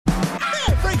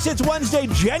folks. It's Wednesday,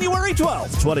 January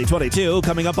 12th, 2022.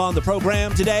 Coming up on the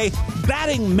program today,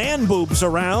 batting man boobs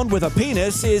around with a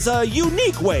penis is a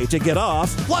unique way to get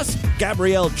off. Plus,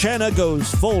 Gabrielle Channa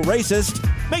goes full racist.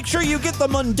 Make sure you get the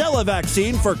Mandela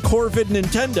vaccine for Corvid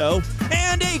Nintendo.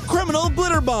 And a criminal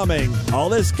glitter bombing. All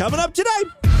this coming up today.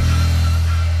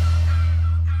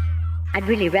 I'd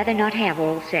really rather not have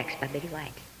oral sex by Betty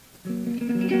White.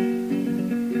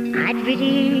 I'd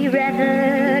really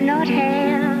rather not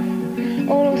have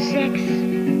oral sex.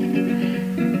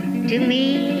 To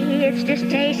me, it's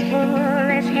distasteful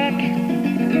as heck.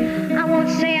 I won't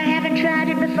say I haven't tried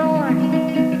it before,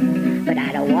 but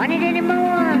I don't want it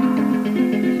anymore.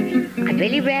 I'd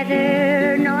really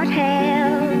rather not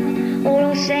have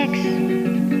oral sex.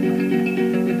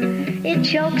 It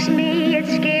chokes me, it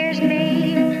scares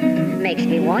me, makes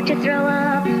me want to throw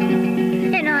up,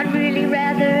 and I'd really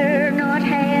rather not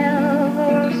have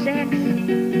oral sex.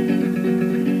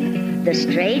 The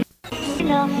straight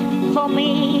enough for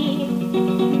me.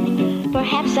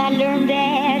 Perhaps I learned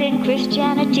that in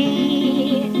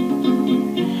Christianity,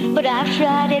 but I've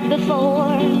tried it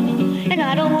before, and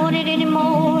I don't want it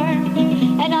anymore,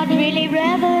 and I'd really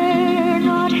rather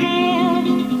not have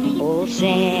oral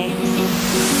sex.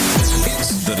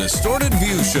 It's the Distorted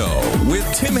View Show with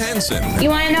Tim Henson. You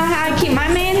want to know how I keep my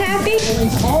man happy?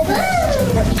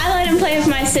 I let him play with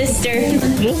my sister.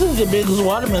 This is the biggest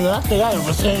watermelon I think I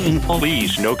ever seen.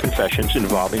 Please, no confessions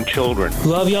involving children.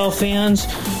 Love y'all fans.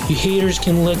 You haters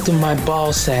can lick to my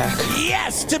ball sack.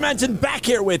 Yes, Tim Henson back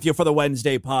here with you for the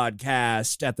Wednesday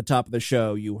podcast. At the top of the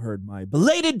show, you heard my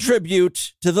belated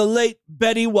tribute to the late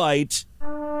Betty White.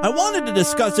 I wanted to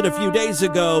discuss it a few days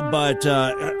ago, but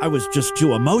I was just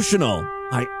too emotional.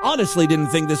 I honestly didn't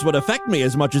think this would affect me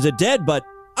as much as it did, but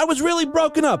I was really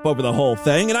broken up over the whole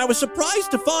thing, and I was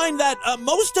surprised to find that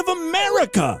most of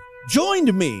America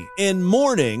joined me in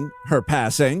mourning her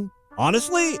passing.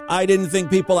 Honestly, I didn't think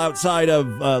people outside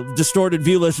of Distorted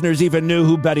View listeners even knew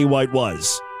who Betty White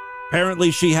was.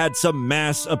 Apparently, she had some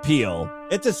mass appeal.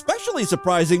 It's especially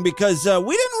surprising because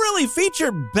we didn't really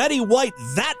feature Betty White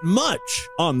that much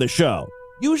on the show.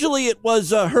 Usually it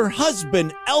was her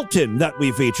husband, Elton, that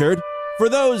we featured. For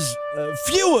those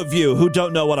few of you who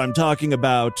don't know what I'm talking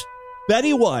about,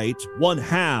 Betty White, one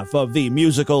half of the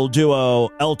musical duo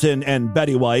Elton and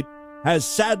Betty White, has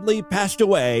sadly passed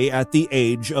away at the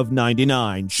age of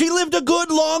 99. She lived a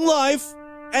good, long life,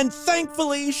 and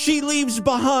thankfully she leaves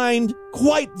behind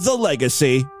quite the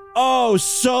legacy. Oh,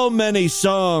 so many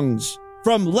songs.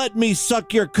 From Let Me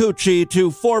Suck Your Coochie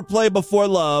to Foreplay Before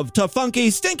Love to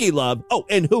Funky Stinky Love. Oh,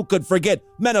 and who could forget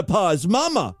Menopause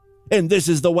Mama? And This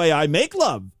Is the Way I Make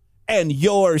Love, and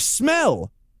Your Smell.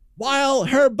 While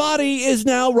her body is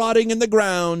now rotting in the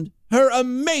ground, her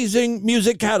amazing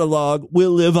music catalog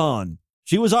will live on.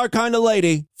 She was our kind of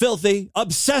lady, filthy,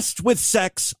 obsessed with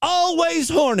sex, always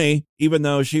horny, even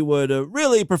though she would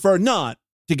really prefer not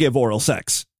to give oral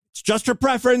sex. It's just her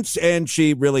preference, and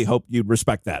she really hoped you'd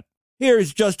respect that.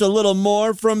 Here's just a little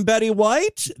more from Betty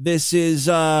White. This is,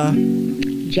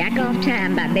 Jack Off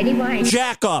Time by Betty White.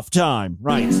 Jack Off Time,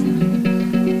 right.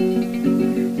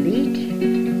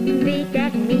 Beat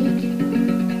that meat.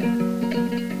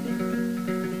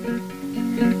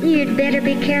 You'd better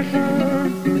be careful.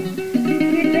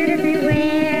 You'd better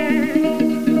beware.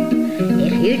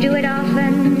 If you do it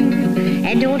often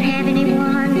and don't have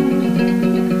anyone,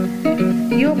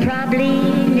 you'll probably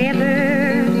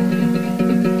never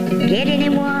get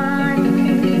anyone.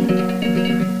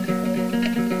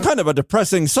 Kind of a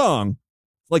depressing song,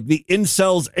 like the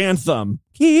incels anthem.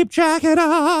 Keep jacking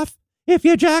off. If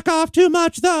you jack off too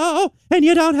much, though, and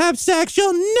you don't have sex,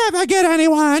 you'll never get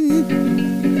anyone.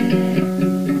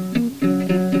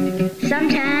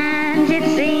 Sometimes it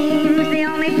seems the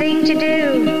only thing to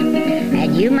do,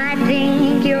 and you might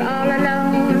think you're all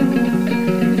alone.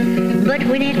 But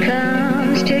when it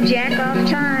comes to jack off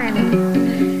time,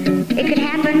 it could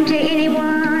happen to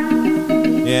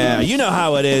anyone. Yeah, you know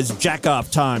how it is. Jack off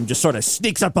time just sort of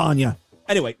sneaks up on you.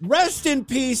 Anyway, rest in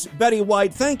peace, Betty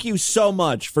White. Thank you so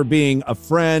much for being a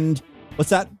friend. What's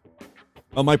that?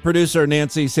 Oh, my producer,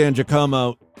 Nancy San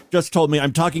Giacomo, just told me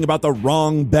I'm talking about the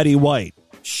wrong Betty White.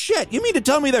 Shit, you mean to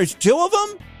tell me there's two of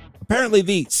them? Apparently,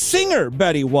 the singer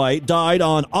Betty White died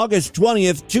on August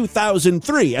 20th,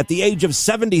 2003 at the age of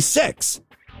 76.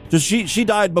 So she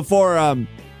died before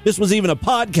this was even a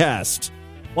podcast.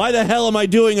 Why the hell am I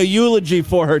doing a eulogy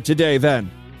for her today,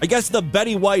 then? I guess the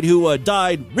Betty White who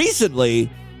died recently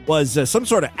was some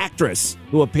sort of actress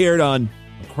who appeared on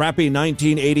a crappy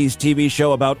 1980s TV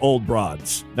show about old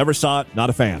broads. Never saw it, not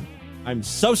a fan. I'm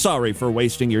so sorry for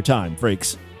wasting your time,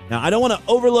 freaks. Now, I don't want to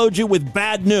overload you with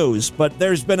bad news, but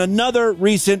there's been another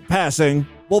recent passing.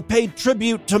 will pay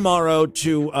tribute tomorrow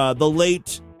to the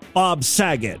late Bob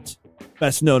Saget,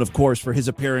 best known, of course, for his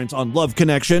appearance on Love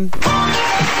Connection. Our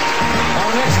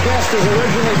next guest is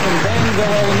originally from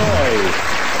Danville, Illinois.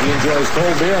 He enjoys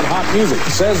cold beer and hot music.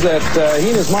 Says that he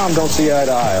and his mom don't see eye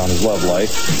to eye on his love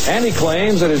life. And he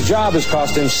claims that his job has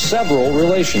cost him several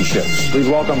relationships. Please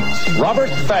welcome Robert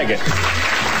Faggot.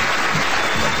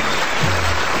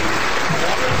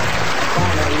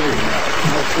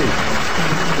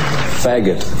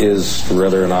 Faggot is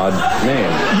rather an odd name.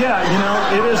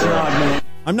 Yeah, it is an odd name.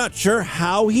 I'm not sure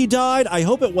how he died. I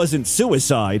hope it wasn't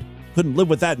suicide. Couldn't live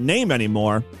with that name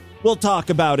anymore. We'll talk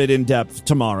about it in depth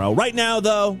tomorrow. Right now,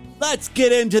 though, let's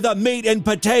get into the meat and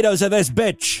potatoes of this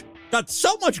bitch. Got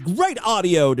so much great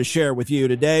audio to share with you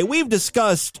today. We've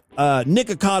discussed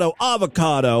Nikocado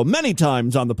Avocado many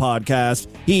times on the podcast.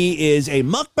 He is a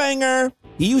mukbanger.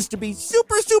 He used to be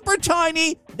super, super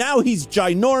tiny. Now he's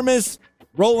ginormous,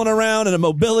 rolling around in a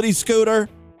mobility scooter.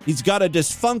 He's got a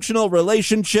dysfunctional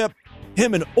relationship.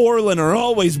 Him and Orlin are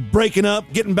always breaking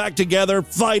up, getting back together,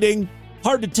 fighting.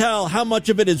 Hard to tell how much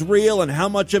of it is real and how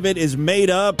much of it is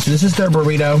made up. This is their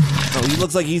burrito. Oh, he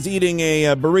looks like he's eating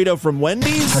a burrito from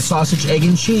Wendy's. A sausage, egg,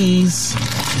 and cheese.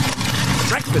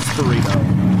 Breakfast burrito.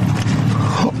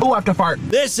 Oh, I have to fart.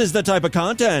 This is the type of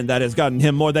content that has gotten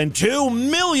him more than 2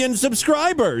 million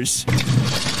subscribers.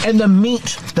 And the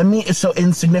meat is so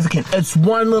insignificant. It's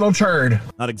one little turd.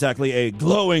 Not exactly a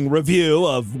glowing review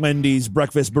of Wendy's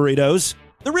breakfast burritos.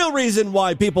 The real reason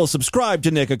why people subscribe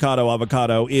to Nikocado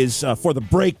Avocado is for the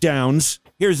breakdowns.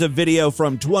 Here's a video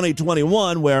from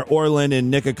 2021 where Orlin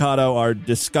and Nikocado are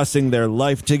discussing their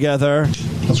life together.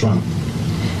 What's wrong?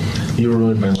 You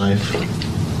ruined my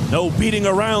life. No beating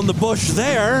around the bush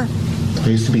there. I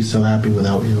used to be so happy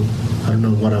without you. I don't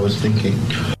know what I was thinking.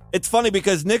 It's funny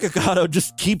because Nikocado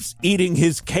just keeps eating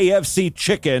his KFC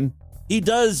chicken. He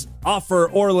does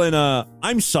offer Orlin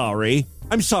I'm sorry.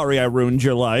 I'm sorry I ruined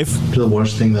your life. You're the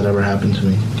worst thing that ever happened to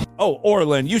me. Oh,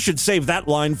 Orlin, you should save that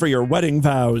line for your wedding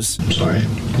vows. I'm sorry.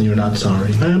 You're not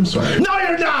sorry. I am sorry. No,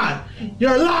 you're not!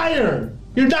 You're a liar!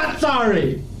 You're not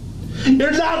sorry!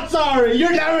 You're not sorry!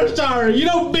 You're never sorry! You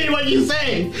don't mean what you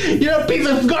say! You're a piece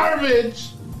of garbage!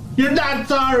 You're not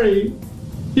sorry!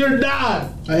 You're not!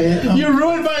 I am. You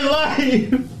ruined my life!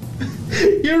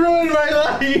 You ruined my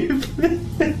life!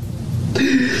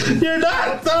 You're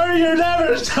not sorry, you're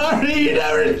never sorry, you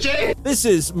never change. This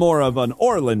is more of an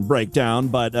Orlin breakdown,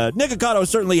 but Nikocado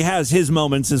certainly has his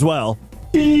moments as well.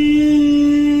 Yeah,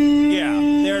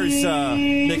 there's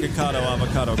Nikocado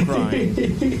Avocado crying.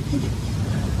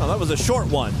 Oh, that was a short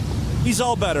one. He's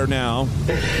all better now.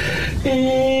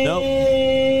 Nope.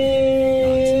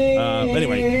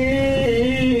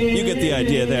 Anyway, you get the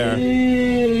idea there.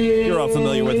 You're all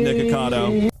familiar with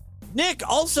Nikocado. Nick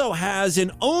also has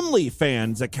an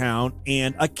OnlyFans account,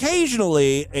 and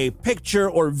occasionally a picture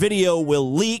or video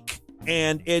will leak,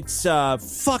 and it's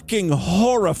fucking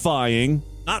horrifying.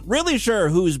 Not really sure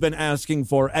who's been asking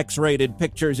for X-rated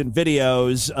pictures and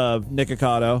videos of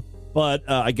Nikocado, but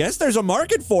I guess there's a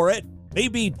market for it.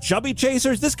 Maybe chubby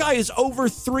chasers. This guy is over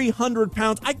 300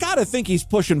 pounds. I gotta think he's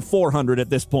pushing 400 at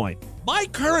this point. My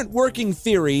current working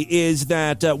theory is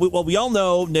that, we all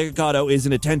know Nikocado is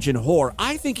an attention whore.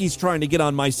 I think he's trying to get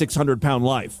on my 600-pound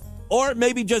life. Or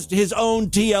maybe just his own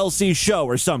TLC show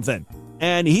or something.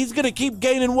 And he's gonna keep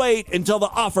gaining weight until the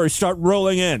offers start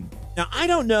rolling in. Now, I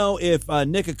don't know if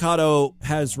Nikocado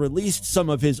has released some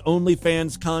of his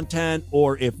OnlyFans content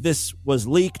or if this was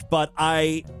leaked, but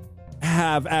I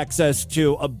have access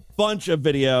to a bunch of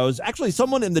videos. Actually,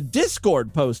 someone in the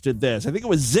Discord posted this. I think it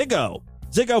was Ziggo.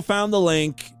 Ziggo found the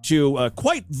link to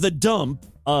quite the dump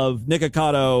of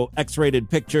Nikocado X-rated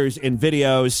pictures and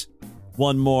videos.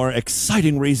 One more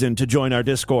exciting reason to join our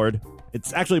Discord.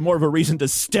 It's actually more of a reason to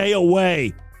stay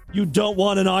away. You don't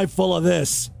want an eye full of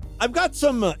this. I've got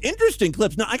some interesting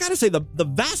clips. Now, I gotta say, the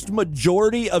vast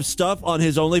majority of stuff on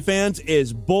his OnlyFans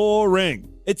is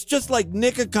boring. It's just like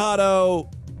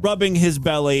Nikocado rubbing his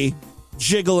belly,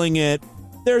 jiggling it.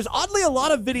 There's oddly a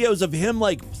lot of videos of him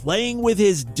like playing with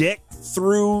his dick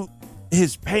through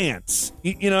his pants.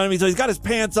 You know what I mean? So he's got his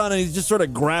pants on and he's just sort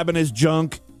of grabbing his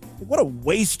junk. What a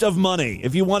waste of money.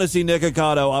 If you want to see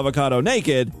Nikocado Avocado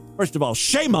naked, first of all,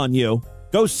 shame on you.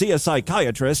 Go see a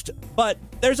psychiatrist. But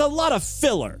there's a lot of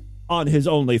filler on his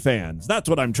OnlyFans. That's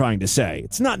what I'm trying to say.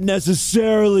 It's not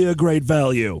necessarily a great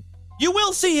value. You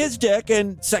will see his dick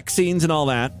and sex scenes and all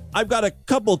that. I've got a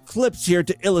couple clips here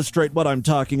to illustrate what I'm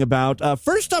talking about.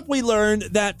 First up, we learned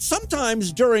that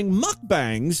sometimes during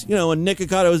mukbangs, when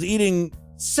Nikocado is eating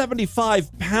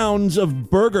 75 pounds of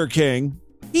Burger King,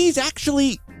 he's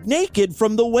actually naked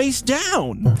from the waist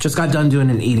down. Just got done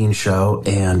doing an eating show,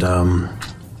 and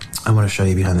I want to show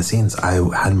you behind the scenes. I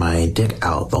had my dick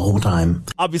out the whole time.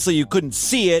 Obviously, you couldn't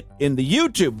see it in the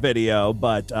YouTube video,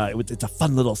 but it's a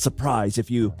fun little surprise if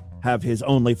you have his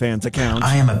OnlyFans account.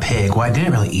 I am a pig. Well, I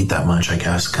didn't really eat that much, I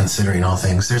guess, considering all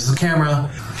things. There's the camera.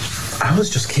 I was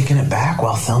just kicking it back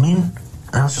while filming.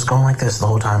 I was just going like this the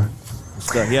whole time.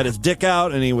 So he had his dick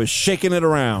out and he was shaking it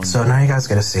around. So now you guys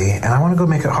get to see, and I want to go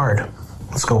make it hard.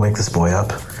 Let's go wake this boy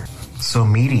up. So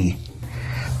meaty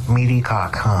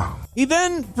cock, huh? He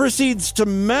then proceeds to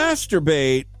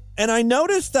masturbate, and I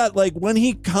noticed that, like, when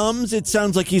he comes, it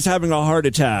sounds like he's having a heart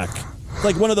attack.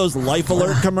 Like one of those Life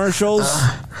Alert commercials.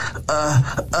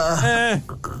 I'm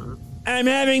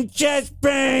having chest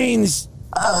pains.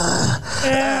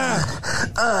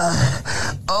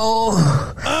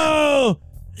 Oh,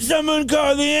 someone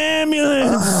call the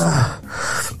ambulance.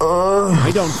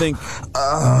 I don't think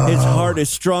his heart is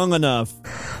strong enough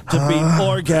to be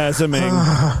orgasming.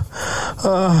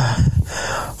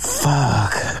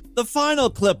 Fuck. The final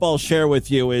clip I'll share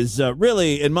with you is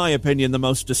really, in my opinion, the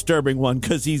most disturbing one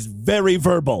because he's very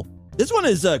verbal. This one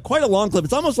is quite a long clip.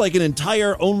 It's almost like an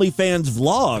entire OnlyFans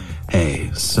vlog.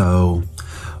 Hey, so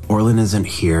Orlin isn't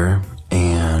here,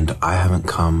 and I haven't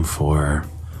come for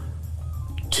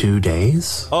 2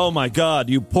 days. Oh my God,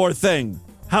 you poor thing.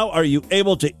 How are you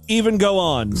able to even go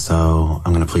on? So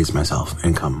I'm going to please myself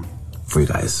and come for you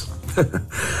guys.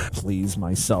 Please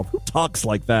myself. Who talks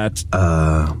like that?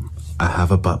 I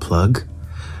have a butt plug.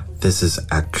 This is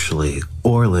actually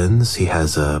Orlin's. He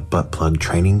has a butt plug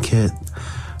training kit.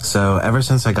 So ever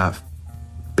since I got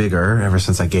bigger, ever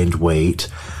since I gained weight,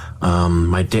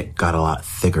 my dick got a lot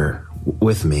thicker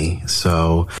with me.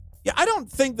 So yeah, I don't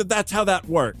think that that's how that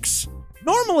works.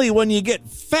 Normally when you get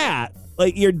fat,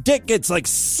 like your dick gets like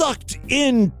sucked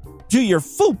into your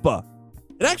fupa.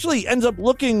 It actually ends up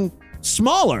looking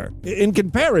smaller in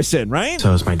comparison, right?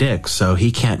 So is my dick. So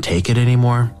he can't take it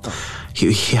anymore.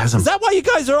 He hasn't. Is that why you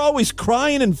guys are always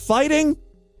crying and fighting?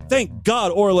 Thank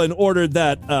God Orlin ordered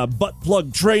that butt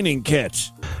plug training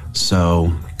kit.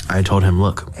 So I told him,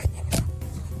 look,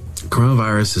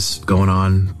 coronavirus is going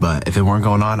on, but if it weren't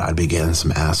going on, I'd be getting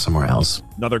some ass somewhere else.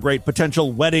 Another great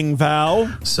potential wedding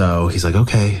vow. So he's like,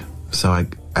 okay. So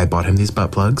I bought him these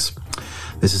butt plugs.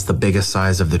 This is the biggest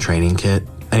size of the training kit.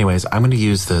 Anyways, I'm going to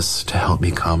use this to help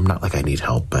me come. Not like I need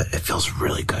help, but it feels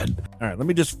really good. All right, let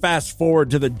me just fast forward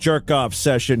to the jerk-off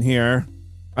session here.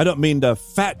 I don't mean to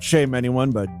fat shame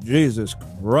anyone, but Jesus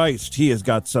Christ, he has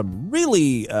got some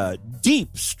really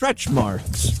deep stretch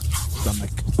marks.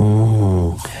 Stomach.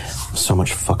 So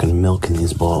much fucking milk in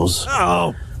these balls.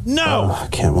 Oh, no! I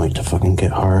can't wait to fucking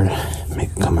get hard, make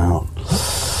it come out.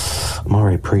 I'm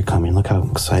already pre-coming. Look how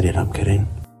excited I'm getting.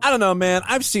 I don't know, man.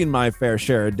 I've seen my fair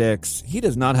share of dicks. He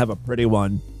does not have a pretty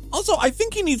one. Also, I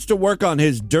think he needs to work on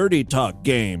his dirty talk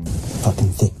game. Fucking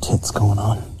thick tits going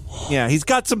on. Yeah, he's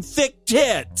got some thick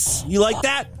tits. You like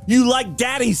that? You like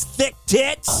daddy's thick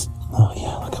tits? Oh,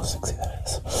 yeah, look how sexy that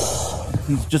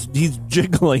is. He's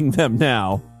jiggling them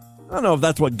now. I don't know if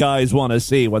that's what guys want to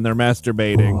see when they're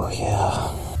masturbating. Oh,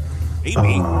 yeah.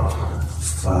 Maybe. Oh,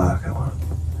 fuck.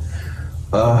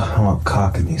 I want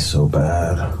cock in me so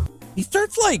bad. He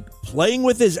starts, like, playing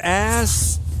with his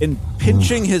ass and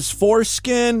pinching his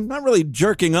foreskin. Not really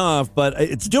jerking off, but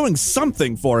it's doing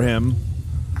something for him.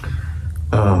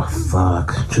 Oh,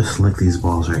 fuck. Just lick these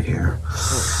balls right here.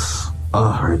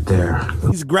 Oh, right there.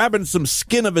 He's grabbing some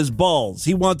skin of his balls.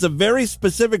 He wants a very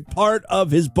specific part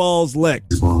of his balls licked.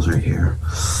 These balls right here.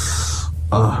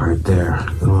 Oh, right there.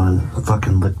 Go on.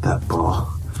 Fucking lick that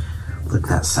ball. Lick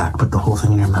that sack. Put the whole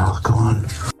thing in your mouth. Go on.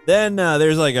 Then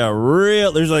there's like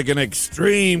an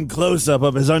extreme close-up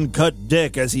of his uncut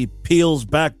dick as he peels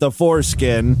back the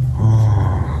foreskin.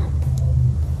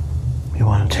 You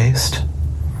want to taste?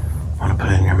 Want to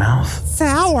put it in your mouth?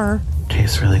 Sour.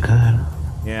 Tastes really good.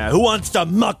 Yeah, who wants to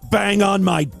mukbang on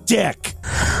my dick?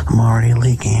 I'm already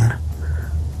leaking.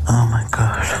 Oh my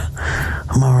god.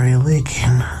 I'm already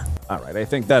leaking. All right, I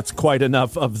think that's quite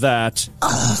enough of that.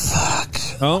 Oh, fuck.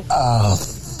 Oh? Oh,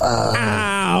 fuck.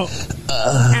 Ow.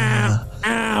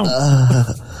 Ow.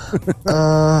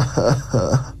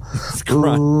 He's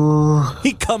crying.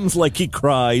 He comes like he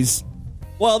cries.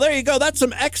 Well, there you go. That's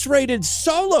some X-rated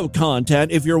solo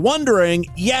content. If you're wondering,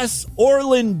 yes,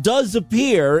 Orlin does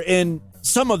appear in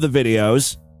some of the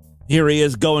videos. Here he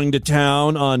is going to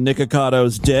town on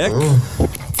Nicocado's dick. Let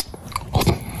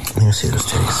me see those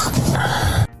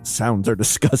titties. Sounds are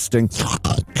disgusting.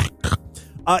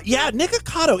 Yeah,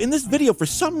 Nikocado, in this video, for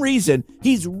some reason,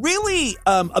 he's really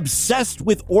obsessed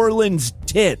with Orlin's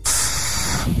tits.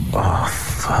 Oh,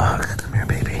 fuck. Come here,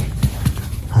 baby.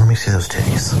 Let me see those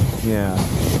titties. Yeah.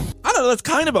 I don't know, that's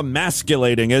kind of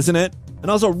emasculating, isn't it?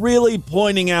 and also really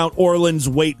pointing out Orland's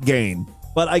weight gain.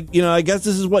 But I guess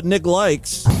this is what Nick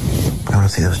likes. I want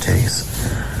to see those titties.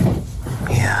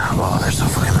 Yeah, oh, they're so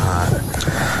fucking hot.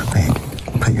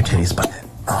 Wait, put your titties by it.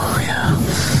 Oh, yeah.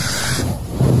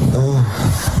 Oh.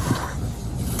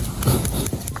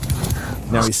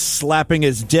 Now he's slapping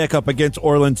his dick up against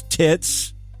Orland's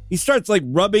tits. He starts like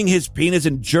rubbing his penis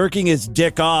and jerking his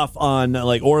dick off on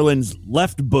like Orland's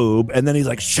left boob, and then he's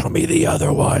like, "Show me the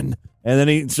other one." And then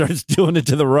he starts doing it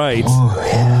to the right. Oh,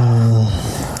 yeah.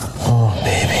 Oh,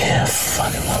 baby. I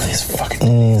fucking love these fucking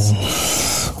titties.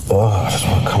 Oh, I just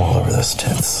want to come all over those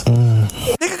tits.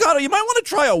 Nikocado, you might want to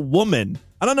try a woman.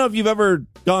 I don't know if you've ever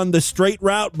gone the straight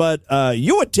route, but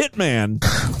you a tit man.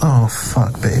 Oh,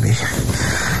 fuck, baby.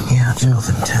 Yeah, jiggle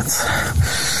the tits.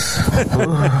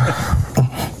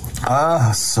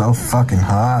 Ah, so fucking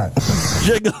hot.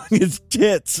 Jiggling his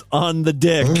tits on the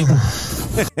dick.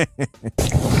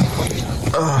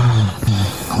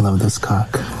 I love this cock.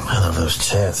 I love those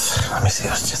tits. Let me see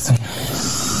those tits.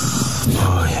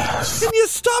 Oh, yes. Can you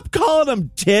stop calling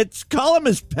them tits? Call them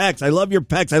his pecs. I love your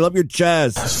pecs. I love your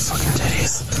chest. Those fucking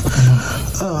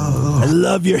titties. Oh. I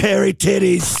love your hairy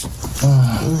titties.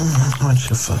 Why don't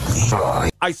you fuck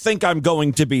me? I think I'm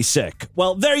going to be sick.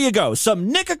 Well, there you go. Some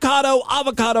Nikocado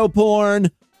avocado porn.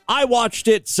 I watched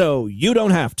it, so you don't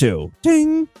have to.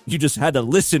 Ding. You just had to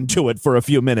listen to it for a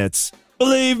few minutes.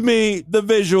 Believe me, the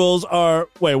visuals are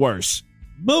way worse.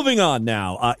 Moving on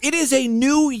now. It is a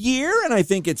new year, and I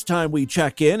think it's time we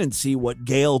check in and see what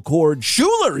Gail Cord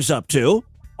Schuler's up to,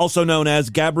 also known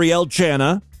as Gabrielle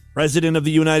Channa, President of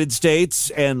the United States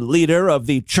and leader of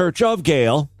the Church of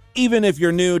Gail. Even if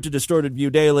you're new to Distorted View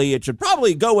Daily, it should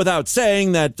probably go without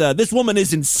saying that this woman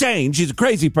is insane. She's a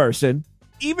crazy person.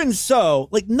 Even so,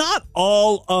 like, not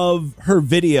all of her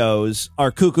videos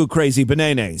are cuckoo crazy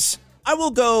bananas. I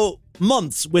will go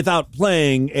months without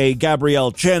playing a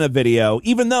Gabrielle Channa video,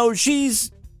 even though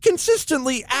she's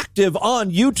consistently active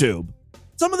on YouTube.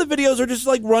 Some of the videos are just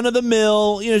like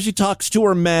run-of-the-mill. She talks to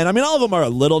her men. I mean, all of them are a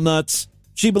little nuts.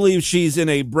 She believes she's in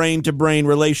a brain-to-brain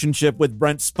relationship with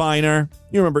Brent Spiner.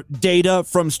 You remember Data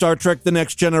from Star Trek The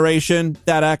Next Generation,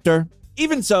 that actor?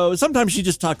 Even so, sometimes she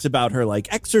just talks about her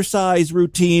like exercise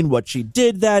routine, what she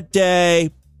did that day.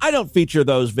 I don't feature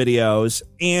those videos.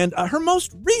 And her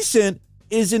most recent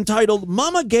is entitled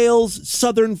Mama Gail's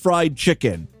Southern Fried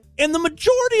Chicken. And the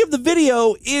majority of the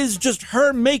video is just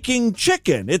her making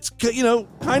chicken. It's,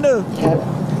 kind of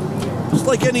just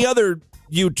like any other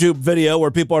YouTube video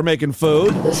where people are making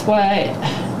food. This way.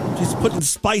 She's putting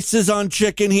spices on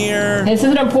chicken here. This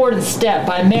is an important step.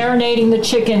 By marinating the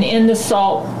chicken in the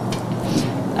salt,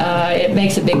 it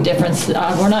makes a big difference.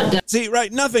 We're not done. See,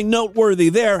 right, nothing noteworthy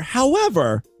there.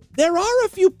 However, there are a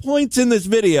few points in this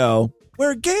video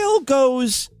where Gail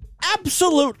goes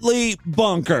absolutely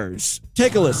bonkers.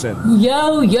 Take a listen.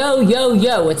 Yo, yo, yo,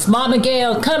 yo, it's Mama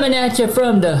Gail coming at you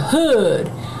from the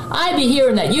hood. I be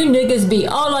hearing that you niggas be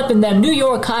all up in them New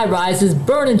York high-rises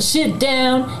burning shit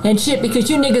down and shit because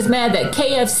you niggas mad that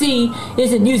KFC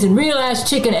isn't using real-ass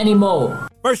chicken anymore.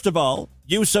 First of all,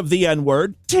 use of the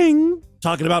N-word, ting.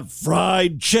 Talking about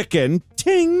fried chicken,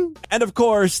 ting. And of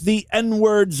course, the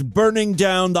N-words burning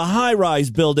down the high-rise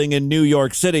building in New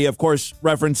York City, of course,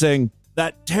 referencing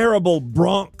that terrible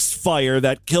Bronx fire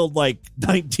that killed like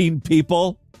 19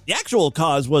 people. The actual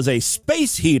cause was a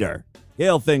space heater.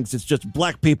 Gail thinks it's just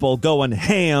black people going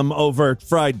ham over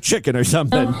fried chicken or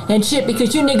something. And shit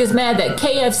because you niggas mad that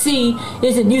KFC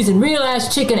isn't using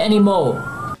real-ass chicken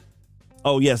anymore.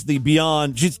 Oh, yes, the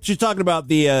Beyond. She's talking about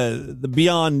the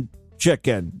Beyond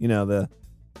chicken, the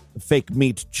fake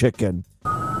meat chicken.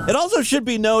 It also should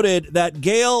be noted that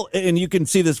Gail, and you can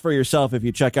see this for yourself if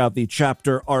you check out the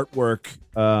chapter artwork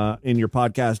in your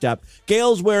podcast app,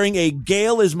 Gail's wearing a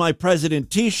Gail is my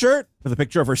president t-shirt with a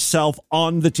picture of herself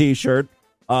on the t-shirt,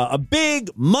 a big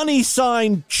money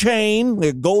sign chain, like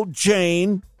a gold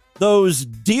chain, those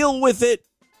deal with it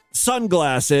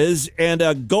sunglasses, and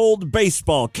a gold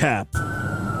baseball cap.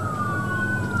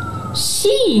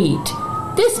 Shit,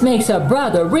 this makes a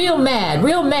brother real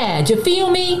mad, you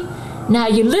feel me? Now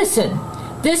you listen,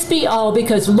 this be all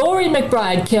because Lori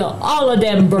McBride killed all of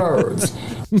them birds.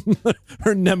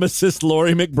 Her nemesis,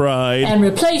 Lori McBride. And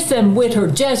replace them with her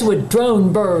Jesuit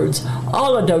drone birds.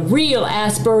 All of the real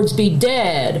ass birds be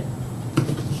dead.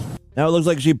 Now it looks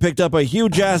like she picked up a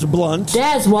huge ass blunt.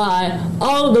 That's why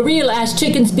all the real ass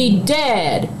chickens be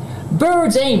dead.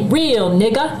 Birds ain't real,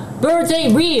 nigga. Birds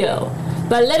ain't real.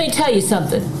 But let me tell you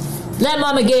something. Let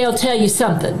Mama Gail tell you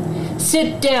something.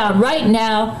 Sit down right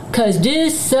now, cause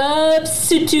this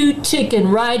substitute chicken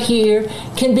right here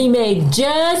can be made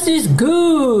just as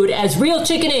good as real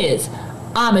chicken is.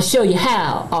 I'ma show you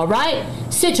how, all right?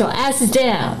 Sit your asses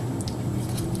down.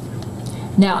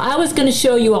 Now, I was gonna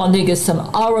show you all niggas some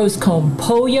arroz con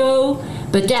pollo,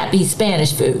 but that be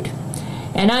Spanish food.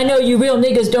 And I know you real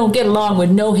niggas don't get along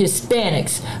with no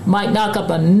Hispanics. Might knock up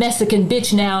a Mexican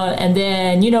bitch now and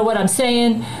then, you know what I'm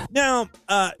saying? Now,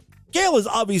 Gail is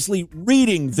obviously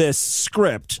reading this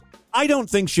script. I don't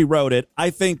think she wrote it. I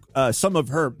think some of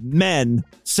her men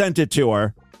sent it to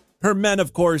her. Her men,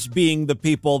 of course, being the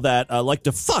people that like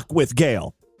to fuck with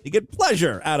Gail. You get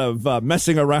pleasure out of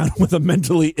messing around with a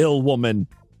mentally ill woman.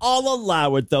 I'll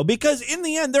allow it, though, because in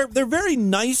the end, they're very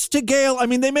nice to Gail. I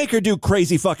mean, they make her do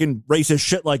crazy fucking racist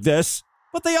shit like this,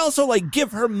 but they also, like,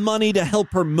 give her money to help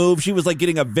her move. She was, like,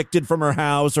 getting evicted from her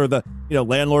house, or the,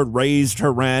 landlord raised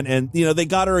her rent, and, they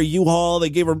got her a U-Haul.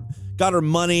 They got her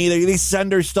money. They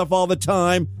send her stuff all the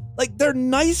time. Like, they're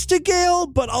nice to Gail,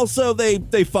 but also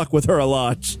they fuck with her a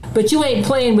lot. But you ain't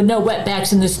playing with no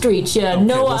wetbacks in the streets, yeah. Okay,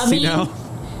 No, we'll I see mean, now.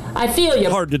 I feel you.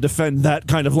 Hard to defend that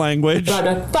kind of language.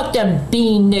 Brother, fuck them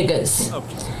bean niggas.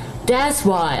 Okay. That's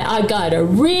why I got a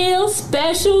real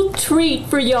special treat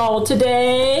for y'all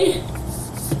today.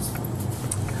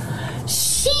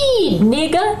 Shit,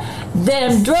 nigga.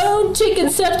 Them drone chicken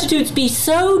substitutes be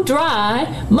so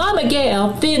dry, Mama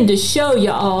Gail finna show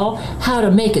y'all how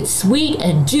to make it sweet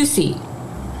and juicy.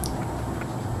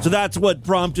 So that's what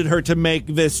prompted her to make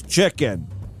this chicken.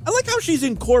 I like how she's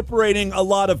incorporating a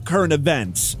lot of current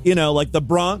events, like the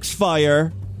Bronx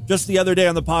fire. Just the other day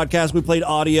on the podcast, we played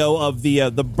audio of the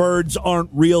birds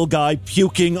aren't real guy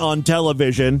puking on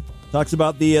television. Talks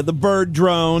about the bird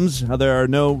drones, how there are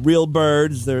no real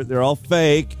birds. They're all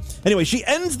fake. Anyway, she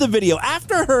ends the video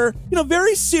after her,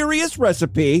 very serious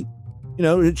recipe.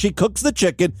 She cooks the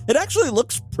chicken. It actually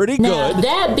looks pretty good. Now,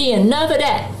 that be enough of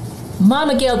that.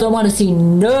 Mama Gail don't want to see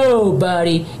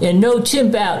nobody in no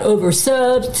chimp out over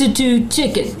substitute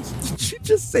chicken. Did you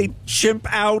just say chimp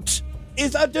out?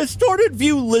 Is a Distorted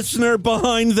View listener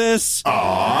behind this?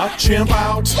 Aw, chimp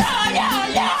out.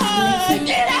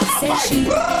 Get out.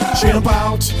 Chimp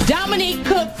out. Dominique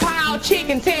cooked piled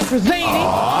chicken San Cruzini.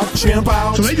 Aw, chimp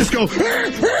out. So they just go.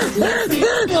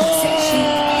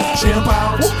 Chimp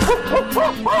out.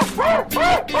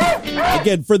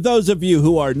 Again, for those of you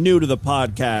who are new to the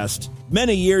podcast,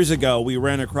 many years ago, we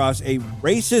ran across a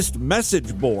racist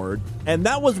message board, and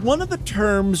that was one of the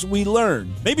terms we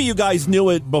learned. Maybe you guys knew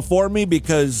it before me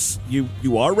because you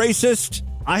are racist.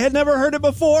 I had never heard it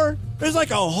before. There's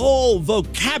like a whole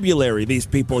vocabulary these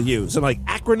people use, and like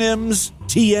acronyms,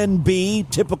 TNB,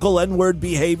 typical N-word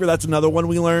behavior. That's another one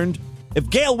we learned. If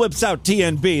Gail whips out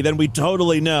TNB, then we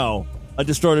totally know a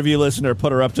Distorted View listener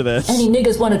put her up to this. Any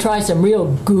niggas want to try some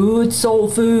real good soul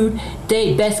food?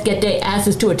 They best get their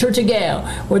asses to a Church of Gail,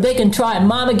 where they can try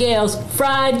Mama Gail's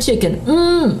fried chicken.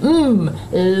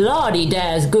 Lordy,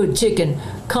 that's good chicken.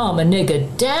 Calm a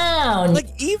nigga down. Like,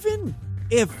 even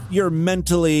if you're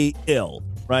mentally ill,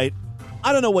 right?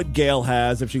 I don't know what Gail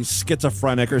has, if she's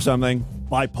schizophrenic or something,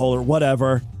 bipolar,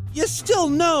 whatever. You still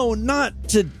know not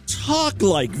to talk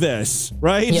like this,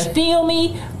 right? You feel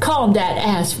me? Calm that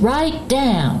ass right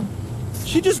down.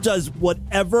 She just does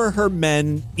whatever her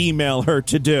men email her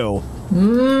to do.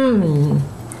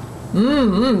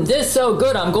 This so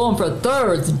good I'm going for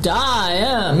thirds.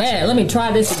 Die, man, let me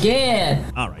try this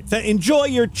again. All right, enjoy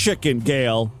your chicken,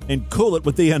 Gail, and cool it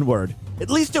with the N-word. At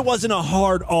least it wasn't a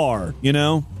hard R,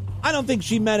 I don't think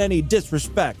she meant any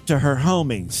disrespect to her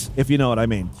homies, if you know what I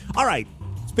mean. All right.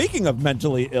 Speaking of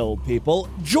mentally ill people,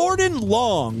 Jordan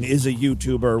Long is a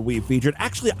YouTuber we featured.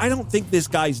 Actually, I don't think this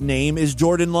guy's name is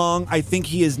Jordan Long. I think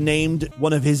he is named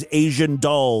one of his Asian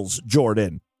dolls,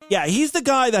 Jordan. Yeah, he's the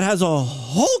guy that has a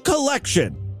whole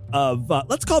collection of,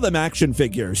 let's call them action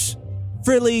figures.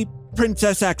 Frilly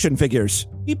princess action figures.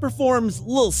 He performs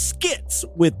little skits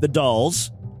with the dolls.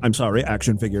 I'm sorry,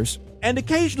 action figures. And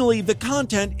occasionally, the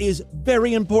content is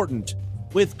very important.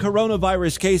 With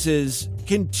coronavirus cases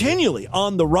continually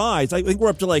on the rise, I think we're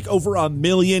up to like over 1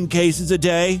 million cases a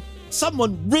day.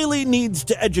 Someone really needs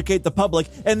to educate the public,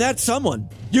 and that someone,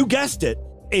 you guessed it,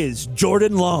 is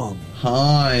Jordan Long.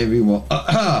 Hi, everyone.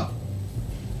 Hi,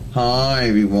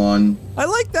 everyone. I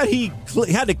like that he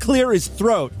had to clear his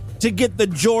throat to get the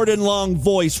Jordan Long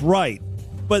voice right,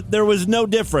 but there was no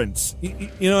difference. You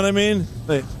know what I mean?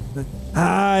 Like,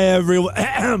 hi, everyone.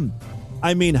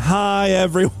 I mean, hi,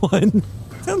 everyone.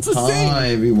 Sounds the same. Hi,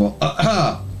 everyone.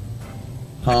 Hi,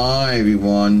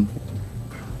 everyone.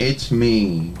 It's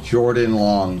me, Jordan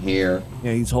Long here.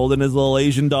 Yeah, he's holding his little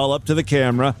Asian doll up to the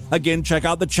camera. Again, check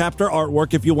out the chapter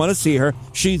artwork if you want to see her.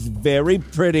 She's very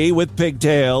pretty with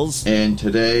pigtails. And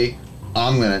today,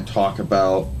 I'm going to talk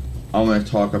about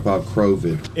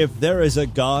COVID. If there is a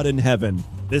God in heaven,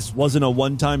 this wasn't a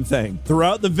one-time thing.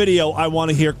 Throughout the video, I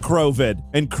want to hear COVID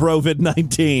and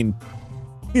COVID-19.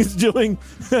 He's doing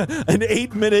an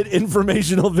 8-minute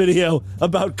informational video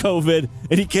about COVID,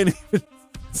 and he can't even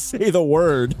say the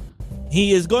word.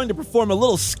 He is going to perform a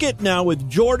little skit now with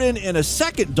Jordan and a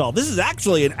second doll. This is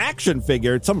actually an action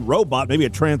figure. It's some robot, maybe a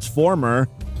transformer.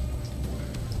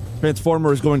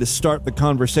 Transformer is going to start the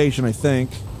conversation, I think.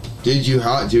 You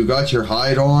got your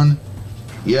hide on?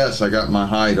 Yes, I got my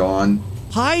hide on.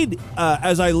 Hide,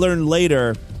 as I learned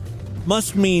later,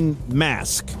 must mean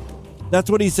mask. That's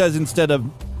what he says instead of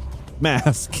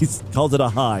mask. He calls it a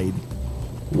hide.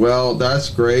 Well, that's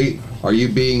great. Are you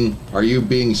being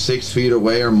 6 feet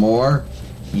away or more?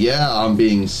 Yeah, I'm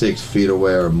being 6 feet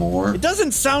away or more. It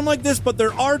doesn't sound like this, but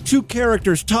there are two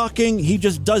characters talking. He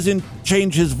just doesn't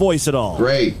change his voice at all.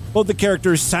 Great. Both the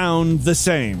characters sound the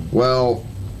same. Well,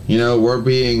 we're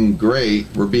being great.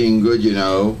 We're being good,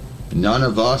 None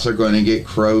of us are going to get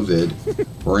COVID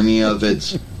or any of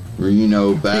its, bad.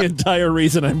 The entire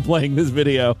reason I'm playing this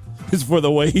video is for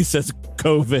the way he says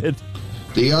COVID.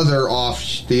 The other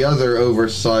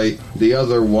oversight, the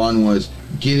other one was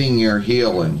getting your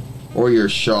healing or your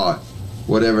shot,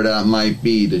 whatever that might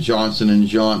be. The Johnson &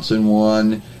 Johnson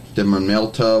one, the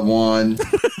Minolta one.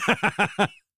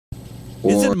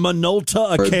 Isn't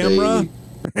Minolta a camera?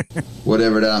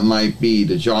 Whatever that might be,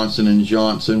 the Johnson &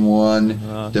 Johnson one,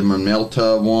 the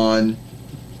Minolta one,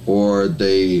 or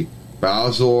the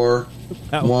Bowser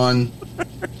one.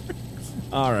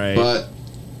 All right. But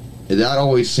that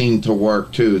always seemed to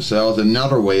work too, so that was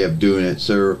another way of doing it.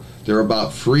 So there are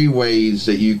about 3 ways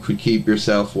that you could keep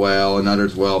yourself well and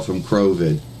others well from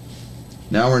COVID.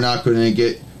 Now I'm not going to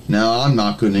get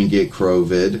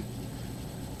COVID.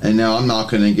 And now I'm not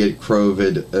going to get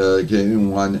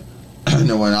COVID.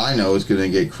 No one I know is going to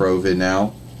get COVID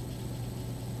now.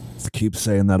 Let's keep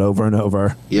saying that over and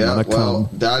over. Yeah,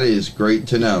 well, that is great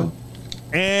to know.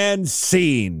 And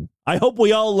scene. I hope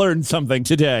we all learned something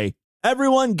today.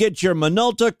 Everyone get your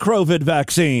Minolta COVID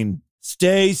vaccine.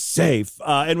 Stay safe.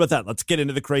 And with that, let's get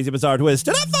into the crazy, bizarre twist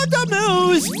and fucked up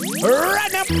news right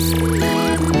now.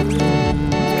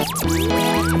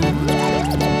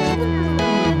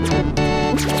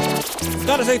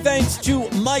 Gotta say thanks to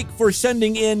Mike for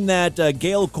sending in that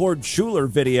Gail Cord Schuler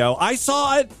video. I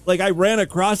saw it, I ran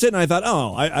across it, and I thought,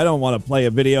 I don't want to play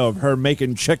a video of her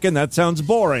making chicken. That sounds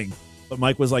boring. But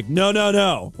Mike was like,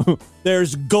 no.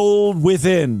 There's gold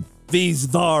within these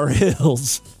thar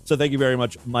hills. So thank you very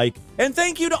much, Mike. And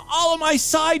thank you to all of my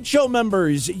Sideshow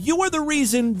members. You are the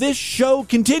reason this show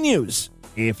continues.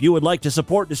 If you would like to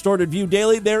support Distorted View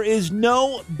Daily, there is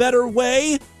no better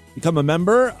way. Become a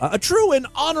member, a true and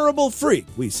honorable freak,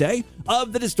 we say,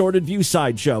 of the Distorted View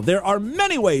Sideshow. There are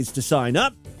many ways to sign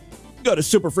up. Go to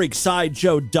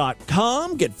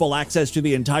superfreaksideshow.com, get full access to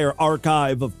the entire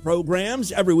archive of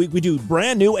programs. Every week we do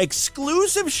brand new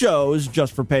exclusive shows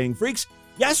just for paying freaks.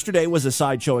 Yesterday was a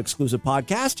Sideshow exclusive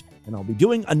podcast, and I'll be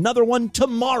doing another one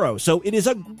tomorrow. So it is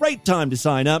a great time to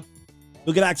sign up.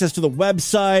 You'll get access to the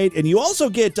website, and you also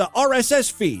get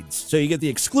RSS feeds. So you get the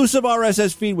exclusive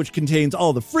RSS feed, which contains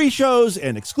all the free shows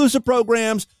and exclusive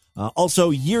programs,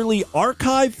 also yearly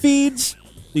archive feeds.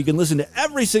 So you can listen to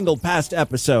every single past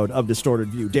episode of Distorted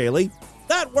View Daily.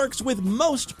 That works with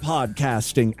most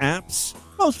podcasting apps.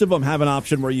 Most of them have an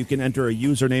option where you can enter a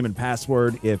username and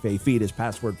password if a feed is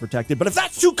password protected. But if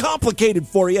that's too complicated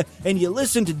for you and you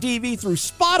listen to DV through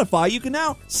Spotify, you can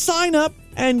now sign up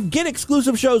and get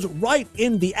exclusive shows right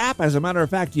in the app. As a matter of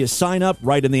fact, you sign up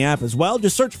right in the app as well.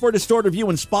 Just search for Distorted View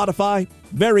in Spotify.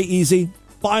 Very easy.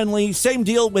 Finally, same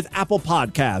deal with Apple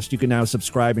Podcasts. You can now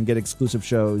subscribe and get exclusive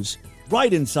shows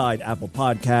right inside Apple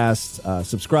Podcasts.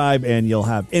 Subscribe and you'll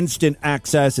have instant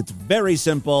access. It's very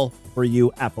simple for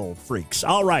you Apple freaks.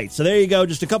 All right, so there you go.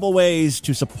 Just a couple ways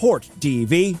to support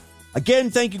DV. Again,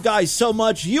 thank you guys so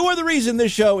much. You are the reason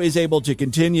this show is able to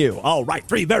continue. All right,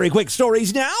 3 very quick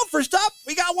stories now. First up,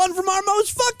 we got one from our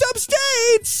most fucked up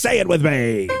state. Say it with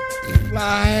me.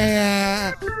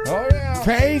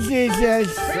 Praise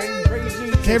Jesus.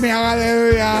 Give me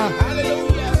hallelujah.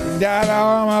 Hallelujah.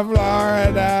 Down on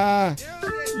Florida.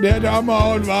 Did the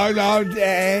most fucked up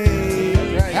day.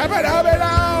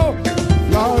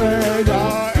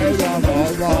 Florida is the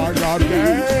most fucked up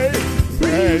day.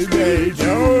 Praise be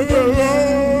to the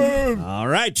Lord. All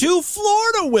right, 2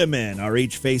 Florida women are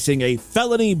each facing a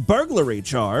felony burglary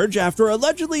charge after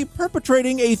allegedly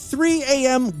perpetrating a 3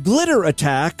 a.m. glitter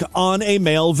attack on a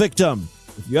male victim.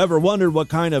 If you ever wondered what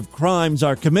kind of crimes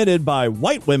are committed by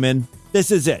white women, this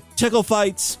is it. Tickle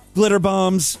fights, glitter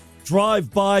bombs,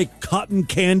 drive-by cotton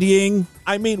candying.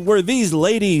 I mean, were these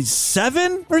ladies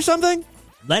 7 or something?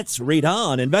 Let's read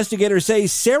on. Investigators say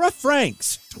Sarah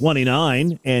Franks,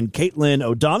 29, and Caitlin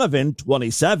O'Donovan,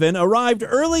 27, arrived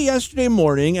early yesterday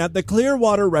morning at the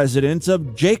Clearwater residence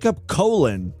of Jacob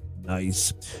Colin,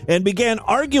 nice, and began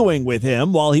arguing with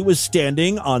him while he was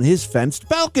standing on his fenced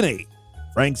balcony.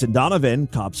 Franks and Donovan,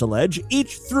 cops allege,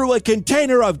 each threw a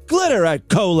container of glitter at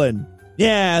Colin.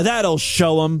 Yeah, that'll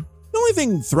show him. The only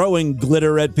thing throwing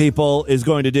glitter at people is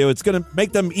going to do, it's going to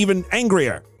make them even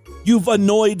angrier. You've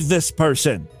annoyed this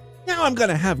person. Now I'm going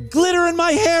to have glitter in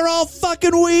my hair all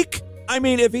fucking week? I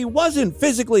mean, if he wasn't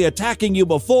physically attacking you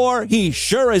before, he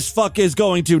sure as fuck is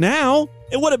going to now.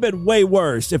 It would have been way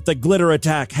worse if the glitter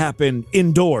attack happened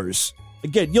indoors.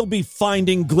 Again, you'll be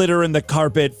finding glitter in the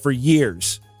carpet for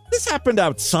years. This happened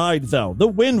outside, though. The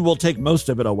wind will take most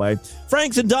of it away.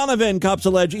 Franks and Donovan, cops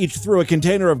allege, each threw a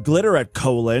container of glitter at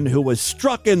Colin, who was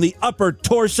struck in the upper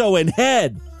torso and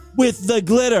head with the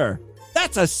glitter.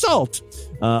 That's assault.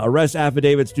 Arrest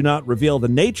affidavits do not reveal the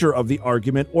nature of the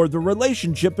argument or the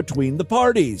relationship between the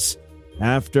parties.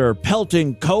 After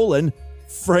pelting Colin,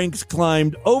 Franks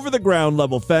climbed over the ground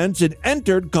level fence and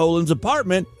entered Colin's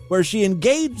apartment, where she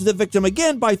engaged the victim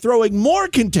again by throwing more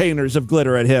containers of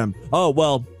glitter at him. Oh,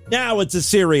 well, now it's a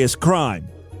serious crime.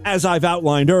 As I've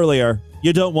outlined earlier,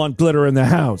 you don't want glitter in the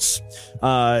house.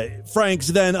 Franks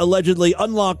then allegedly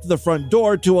unlocked the front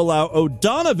door to allow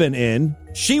O'Donovan in.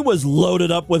 She was loaded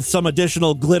up with some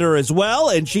additional glitter as well,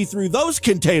 and she threw those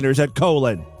containers at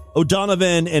Colin.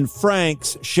 O'Donovan and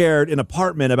Franks shared an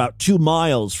apartment about 2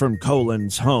 miles from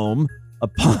Colin's home.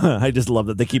 I just love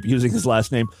that they keep using his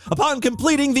last name. Upon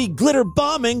completing the glitter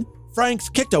bombing, Franks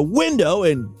kicked a window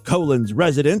in Colin's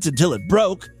residence until it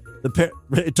broke.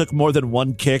 It took more than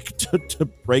one kick to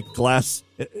break a glass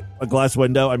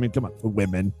window. I mean, come on,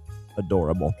 women.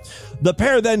 Adorable. The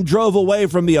pair then drove away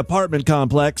from the apartment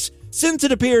complex. Since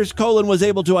it appears Colin was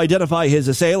able to identify his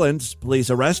assailants, police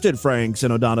arrested Franks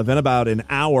and O'Donovan about an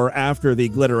hour after the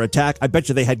glitter attack. I bet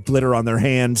you they had glitter on their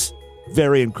hands.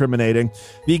 Very incriminating.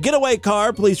 The getaway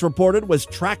car, police reported, was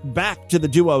tracked back to the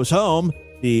duo's home.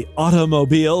 The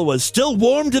automobile was still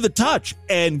warm to the touch,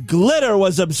 and glitter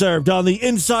was observed on the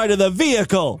inside of the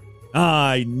vehicle.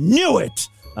 I knew it!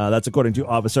 That's according to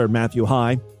Officer Matthew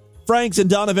High. Franks and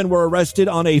Donovan were arrested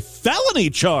on a felony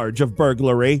charge of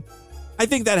burglary. I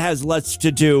think that has less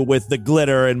to do with the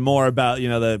glitter and more about,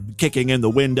 the kicking in the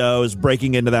windows,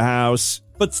 breaking into the house.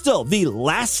 But still, the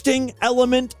lasting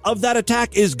element of that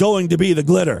attack is going to be the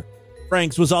glitter.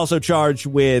 Franks was also charged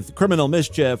with criminal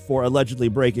mischief for allegedly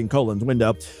breaking Colin's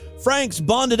window. Franks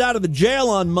bonded out of the jail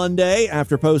on Monday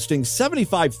after posting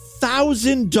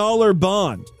 $75,000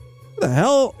 bond. Where the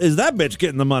hell is that bitch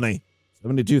getting the money?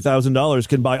 $72,000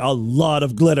 can buy a lot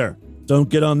of glitter. Don't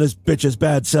get on this bitch's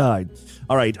bad side.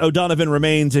 All right, O'Donovan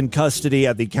remains in custody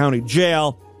at the county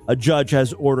jail. A judge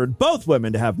has ordered both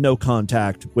women to have no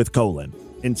contact with Colin.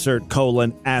 Insert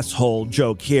Colin asshole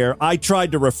joke here. I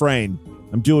tried to refrain.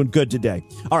 I'm doing good today.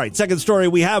 All right, second story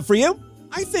we have for you.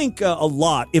 I think a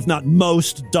lot, if not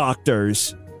most,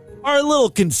 doctors are a little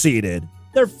conceited.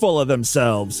 They're full of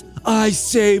themselves. I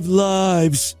save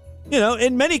lives.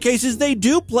 In many cases, they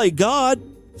do play God.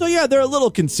 So yeah, they're a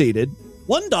little conceited.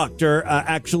 One doctor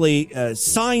actually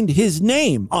signed his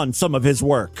name on some of his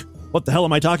work. What the hell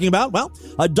am I talking about? Well,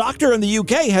 a doctor in the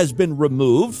UK has been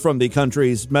removed from the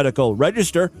country's medical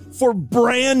register for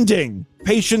branding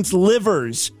patients'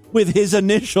 livers with his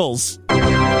initials.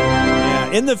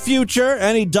 Yeah, in the future,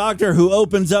 any doctor who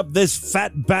opens up this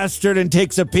fat bastard and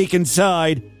takes a peek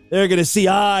inside, they're going to see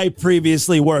I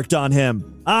previously worked on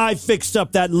him. I fixed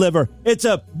up that liver. It's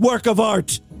a work of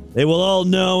art. They will all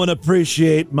know and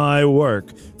appreciate my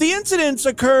work. The incidents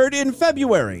occurred in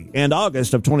February and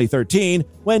August of 2013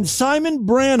 when Simon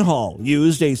Branhall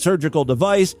used a surgical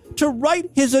device to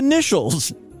write his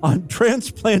initials on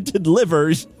transplanted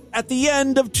livers at the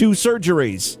end of 2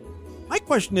 surgeries. My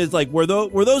question is, were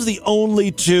those the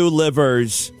only 2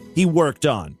 livers he worked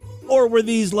on? Or were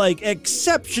these,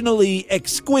 exceptionally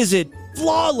exquisite,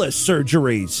 flawless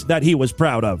surgeries that he was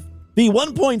proud of? The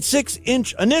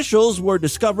 1.6-inch initials were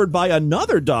discovered by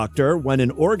another doctor when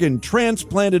an organ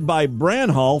transplanted by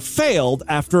Branhall failed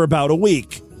after about a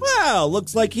week. Well,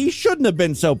 looks like he shouldn't have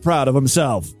been so proud of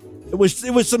himself. It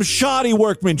was some shoddy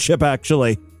workmanship,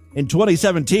 actually. In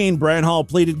 2017, Branhall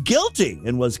pleaded guilty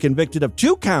and was convicted of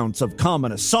 2 counts of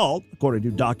common assault, according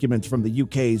to documents from the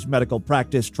UK's Medical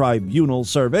Practice Tribunal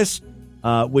Service,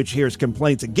 which hears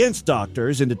complaints against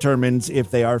doctors and determines if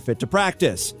they are fit to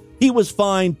practice. He was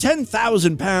fined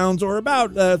 £10,000, or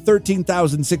about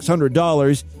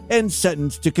 $13,600, and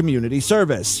sentenced to community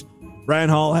service.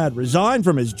 Branhall had resigned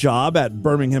from his job at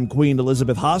Birmingham Queen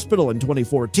Elizabeth Hospital in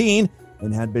 2014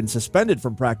 and had been suspended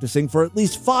from practicing for at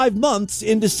least 5 months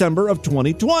in December of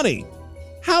 2020.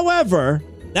 However,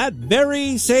 that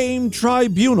very same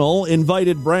tribunal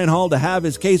invited Bramhall to have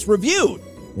his case reviewed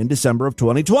in December of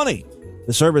 2020.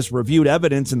 The service reviewed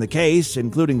evidence in the case,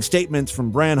 including statements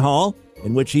from Bramhall,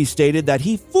 in which he stated that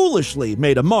he foolishly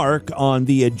made a mark on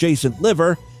the adjacent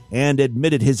liver and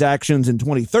admitted his actions in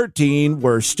 2013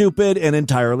 were stupid and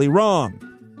entirely wrong.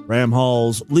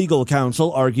 Bramhall's legal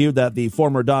counsel argued that the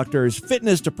former doctor's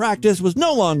fitness to practice was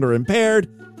no longer impaired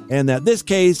and that this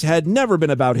case had never been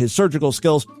about his surgical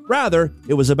skills. Rather,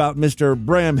 it was about Mr.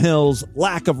 Bramhall's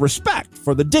lack of respect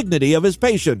for the dignity of his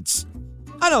patients.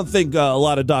 I don't think a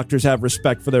lot of doctors have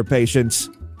respect for their patients.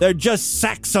 They're just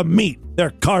sacks of meat they're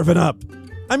carving up.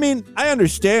 I mean, I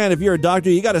understand if you're a doctor,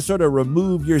 you got to sort of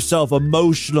remove yourself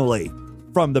emotionally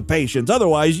from the patients.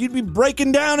 Otherwise, you'd be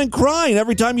breaking down and crying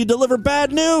every time you deliver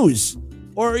bad news.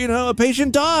 Or, a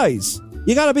patient dies.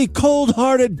 You got to be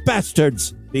cold-hearted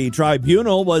bastards. The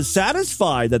tribunal was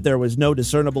satisfied that there was no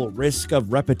discernible risk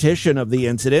of repetition of the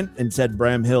incident and said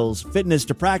Bramhall's fitness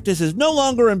to practice is no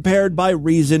longer impaired by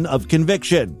reason of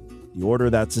conviction. The order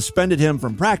that suspended him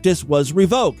from practice was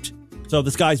revoked. So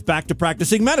this guy's back to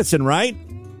practicing medicine, right?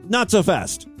 Not so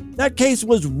fast. That case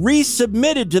was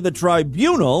resubmitted to the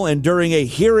tribunal, and during a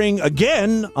hearing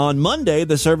again on Monday,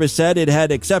 the service said it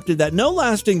had accepted that no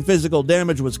lasting physical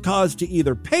damage was caused to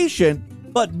either patient,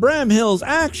 but Bramhall's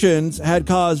actions had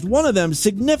caused one of them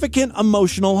significant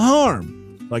emotional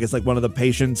harm. So I guess like one of the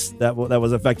patients that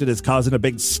was affected is causing a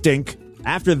big stink.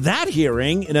 After that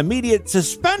hearing, an immediate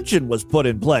suspension was put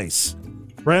in place.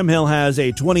 Bramhall has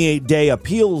a 28-day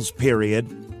appeals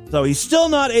period, so he's still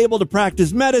not able to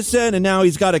practice medicine, and now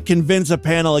he's got to convince a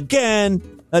panel again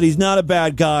that he's not a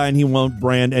bad guy and he won't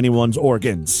brand anyone's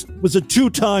organs. It was a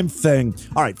 2-time thing.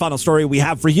 All right, final story we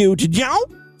have for you. Did you know?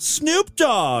 Snoop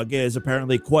Dogg is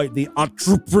apparently quite the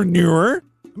entrepreneur.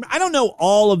 I don't know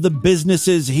all of the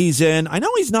businesses he's in. I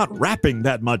know he's not rapping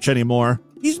that much anymore.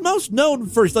 He's most known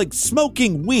for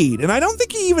smoking weed, and I don't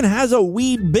think he even has a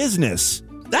weed business.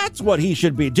 That's what he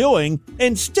should be doing.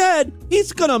 Instead,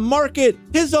 he's gonna market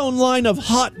his own line of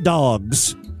hot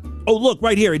dogs. Oh, look,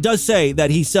 right here. It does say that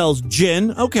he sells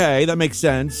gin. Okay, that makes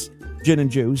sense. Gin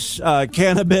and juice,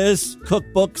 cannabis,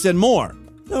 cookbooks, and more.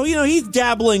 So, he's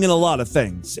dabbling in a lot of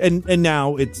things. And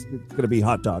now it's gonna be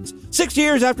hot dogs. 6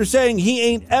 years after saying he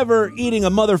ain't ever eating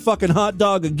a motherfucking hot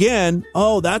dog again.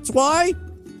 Oh, that's why?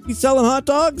 He's selling hot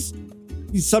dogs?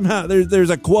 There's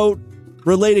a quote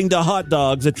relating to hot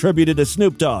dogs attributed to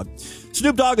Snoop Dogg.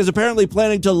 Snoop Dogg is apparently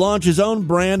planning to launch his own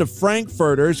brand of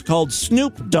frankfurters called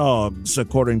Snoop Dogs,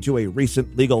 according to a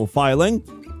recent legal filing.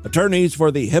 Attorneys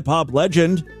for the hip-hop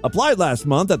legend applied last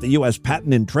month at the U.S.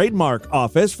 Patent and Trademark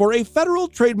Office for a federal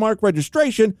trademark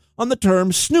registration on the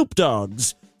term Snoop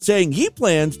Dogs, saying he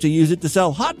plans to use it to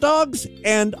sell hot dogs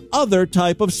and other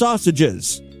type of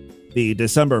sausages. The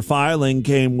December filing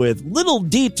came with little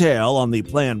detail on the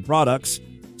planned products.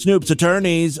 Snoop's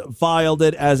attorneys filed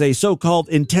it as a so-called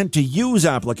intent-to-use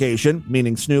application,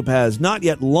 meaning Snoop has not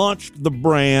yet launched the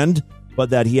brand, but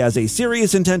that he has a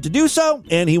serious intent to do so,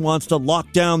 and he wants to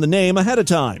lock down the name ahead of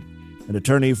time. An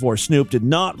attorney for Snoop did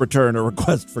not return a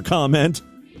request for comment.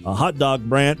 A hot dog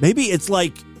brand, maybe it's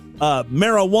like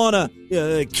marijuana,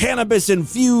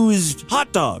 cannabis-infused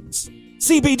hot dogs,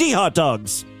 CBD hot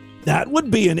dogs. That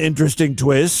would be an interesting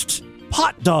twist.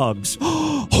 Hot dogs.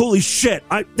 Holy shit.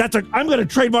 I'm going to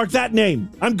trademark that name.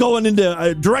 I'm going into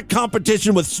a direct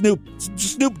competition with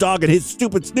Snoop Dogg and his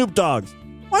stupid Snoop Dogs.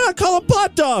 Why not call them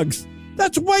hot dogs?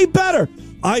 That's way better.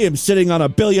 I am sitting on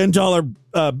 $1 billion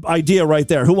idea right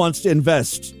there. Who wants to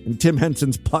invest in Tim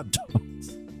Henson's hot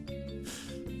dogs?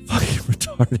 Fucking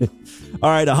retarded. All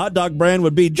right, a hot dog brand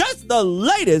would be just the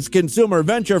latest consumer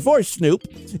venture for Snoop.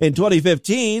 In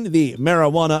 2015, the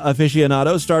marijuana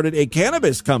aficionado started a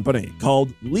cannabis company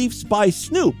called Leafs by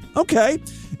Snoop. Okay,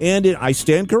 and I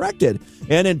stand corrected.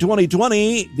 And in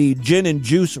 2020, the gin and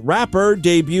juice rapper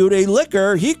debuted a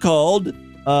liquor he called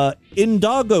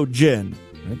Indago Gin.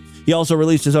 Right? He also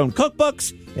released his own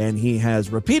cookbooks, and he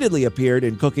has repeatedly appeared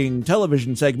in cooking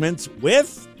television segments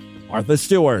with Martha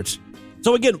Stewart.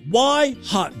 So again, why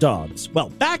hot dogs? Well,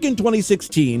 back in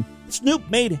 2016, Snoop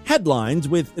made headlines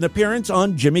with an appearance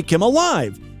on Jimmy Kimmel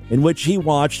Live, in which he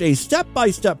watched a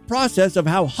step-by-step process of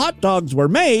how hot dogs were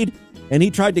made, and he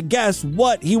tried to guess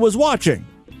what he was watching.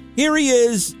 Here he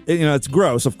is, it's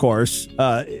gross, of course,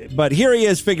 but here he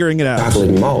is figuring it out.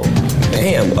 Chocolate malt.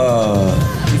 Damn,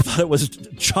 He thought it was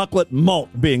chocolate malt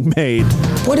being made.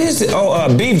 What is it?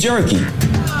 Oh, beef jerky.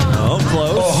 Oh,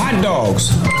 close. Oh, hot dogs.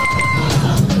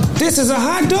 This is a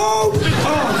hot dog?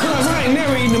 Oh, cuz I ain't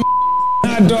never eaten a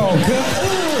hot dog, cuz.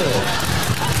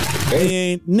 He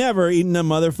ain't never eaten a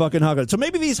motherfucking hot dog. So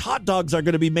maybe these hot dogs are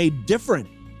going to be made different,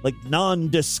 like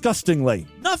non-disgustingly.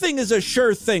 Nothing is a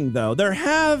sure thing, though. There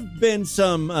have been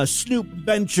some Snoop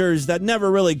ventures that never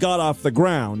really got off the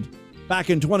ground. Back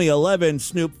in 2011,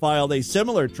 Snoop filed a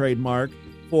similar trademark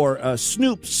for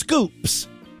Snoop Scoops.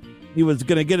 He was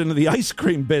going to get into the ice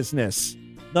cream business.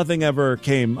 Nothing ever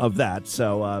came of that,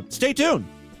 so stay tuned.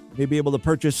 You'll be able to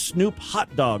purchase Snoop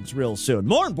hot dogs real soon.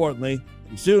 More importantly,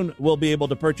 you soon will be able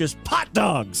to purchase pot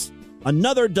dogs,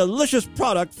 another delicious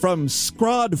product from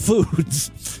Scrod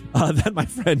Foods. That, my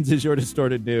friends, is your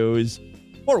Distorted News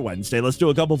for Wednesday. Let's do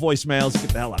a couple voicemails.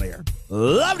 Get the hell out of here.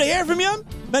 Love to hear from you.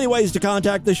 Many ways to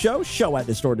contact the show.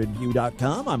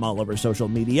 show@distortedview.com. I'm all over social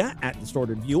media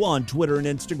 @DistortedView on Twitter and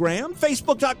Instagram.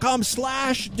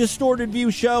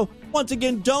 Facebook.com/DistortedViewShow. Once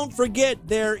again, don't forget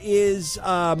there is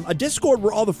a Discord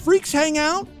where all the freaks hang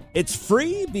out. It's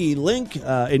free. The link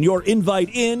in your invite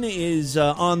in is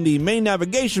on the main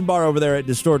navigation bar over there at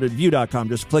distortedview.com.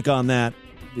 Just click on that.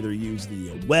 Either use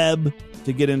the web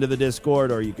to get into the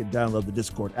Discord, or you can download the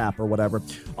Discord app or whatever.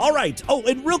 All right. Oh,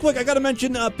 and real quick, I got to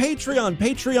mention Patreon,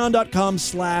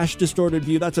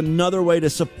 patreon.com/distortedview. That's another way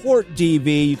to support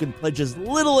DV. You can pledge as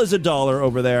little as $1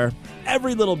 over there.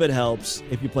 Every little bit helps.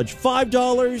 If you pledge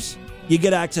 $5, you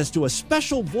get access to a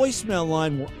special voicemail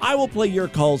line where I will play your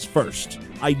calls first.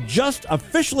 I just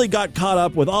officially got caught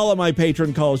up with all of my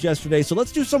patron calls yesterday, so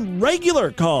let's do some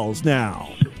regular calls now.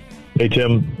 Hey,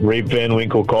 Tim, Rape Van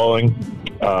Winkle calling.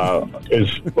 Is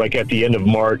like at the end of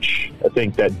March, I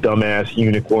think that dumbass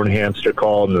unicorn hamster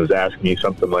called and was asking you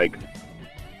something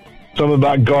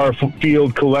about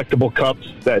Garfield collectible cups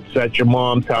that's at your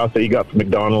mom's house that you got from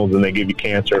McDonald's and they give you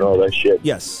cancer and all that shit.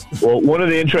 Yes. Well, one of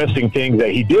the interesting things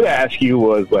that he did ask you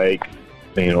was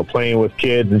playing with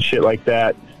kids and shit like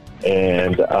that.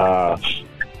 And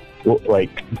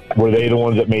were they the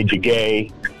ones that made you gay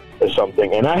or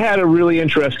something? And I had a really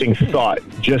interesting thought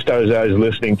just as I was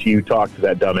listening to you talk to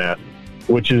that dumbass,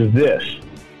 which is this.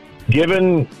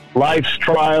 Given life's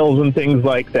trials and things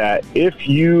like that, if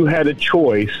you had a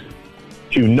choice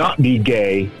to not be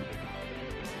gay,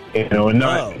 and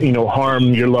not,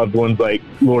 harm your loved ones like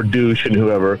Lord Douche and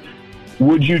whoever,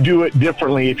 would you do it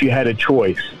differently if you had a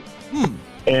choice?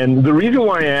 And the reason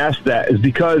why I asked that is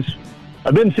because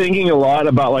I've been thinking a lot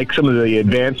about some of the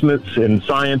advancements in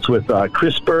science with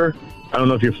CRISPR. I don't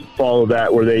know if you follow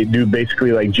that, where they do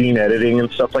basically gene editing and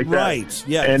stuff like that. Right,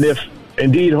 yes. And if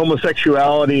indeed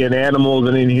homosexuality in animals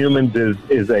and in humans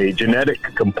is a genetic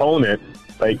component,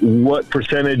 what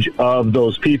percentage of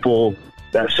those people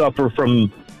that suffer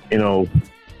from, the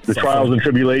trials and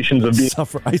tribulations of being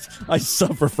I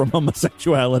suffer from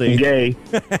homosexuality. Gay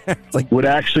would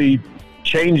actually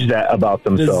change that about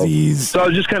themselves. Disease. So I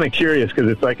was just kind of curious because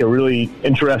it's a really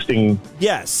interesting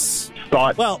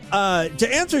thought. Well,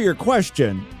 to answer your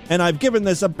question, and I've given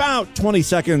this about 20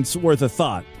 seconds worth of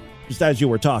thought just as you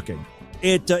were talking,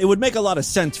 it would make a lot of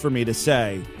sense for me to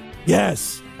say,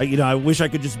 yes, I wish I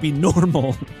could just be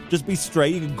normal, just be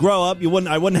straight. You could grow up.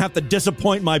 I wouldn't have to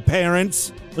disappoint my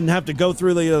parents. Wouldn't have to go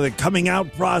through the coming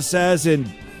out process and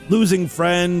losing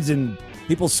friends and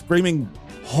people screaming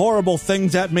horrible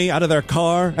things at me out of their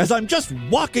car as I'm just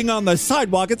walking on the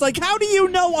sidewalk. It's how do you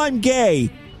know I'm gay?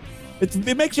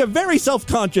 It makes you very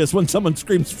self-conscious when someone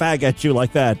screams fag at you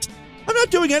like that. I'm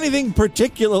not doing anything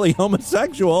particularly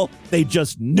homosexual. They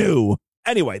just knew.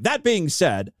 Anyway, that being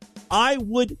said, I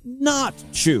would not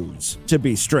choose to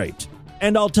be straight.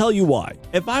 And I'll tell you why.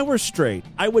 If I were straight,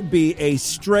 I would be a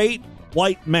straight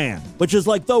white man, which is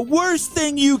the worst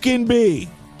thing you can be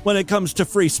when it comes to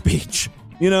free speech.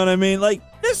 You know what I mean?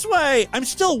 This way, I'm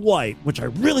still white, which I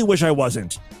really wish I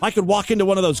wasn't. I could walk into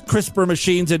one of those CRISPR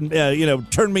machines and,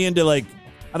 turn me into, I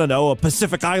don't know, a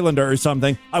Pacific Islander or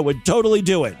something. I would totally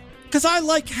do it. Because I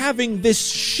like having this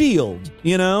shield,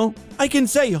 I can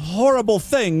say horrible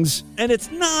things, and it's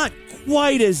not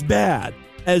quite as bad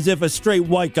as if a straight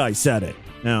white guy said it.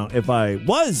 Now, if I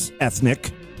was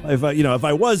ethnic, if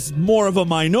I was more of a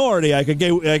minority, I could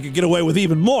get away with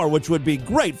even more, which would be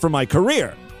great for my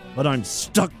career. But I'm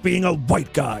stuck being a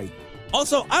white guy.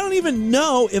 Also, I don't even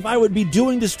know if I would be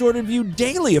doing Distorted View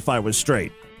daily if I was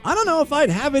straight. I don't know if I'd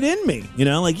have it in me.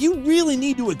 You really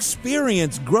need to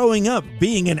experience growing up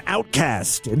being an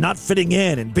outcast and not fitting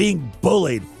in and being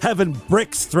bullied, having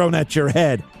bricks thrown at your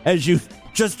head as you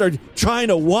just are trying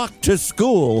to walk to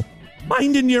school,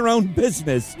 minding your own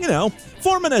business,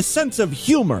 forming a sense of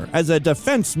humor as a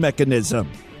defense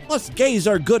mechanism. Plus, gays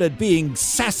are good at being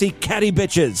sassy catty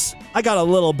bitches. I got a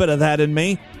little bit of that in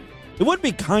me. It would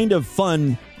be kind of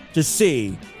fun to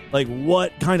see like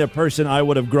what kind of person I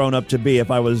would have grown up to be if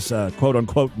I was quote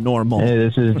unquote normal. Hey,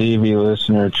 this is DV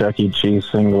listener Chuck E. Cheese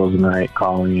singles night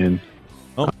calling in.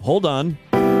 Oh, hold on.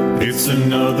 It's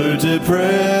another depressed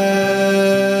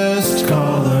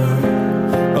caller.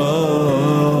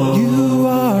 Oh, you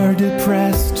are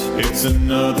depressed. It's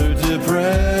another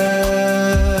depressed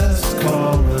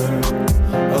caller.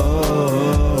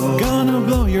 Oh, gonna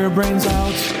blow your brains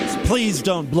out. Please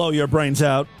don't blow your brains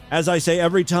out. As I say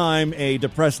every time a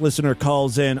depressed listener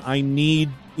calls in, I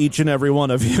need each and every one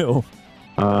of you.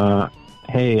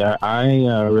 Hey,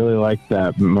 I really like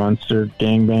that Monster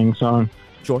Gangbang song.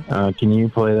 Sure. Can you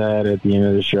play that at the end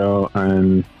of the show?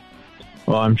 And,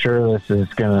 well, I'm sure this is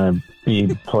going to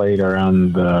be played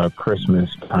around the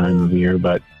Christmas time of year,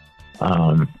 but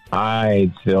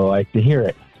I'd still like to hear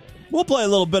it. We'll play a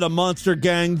little bit of Monster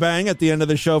Gangbang at the end of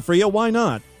the show for you. Why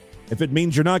not? If it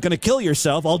means you're not going to kill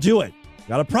yourself, I'll do it.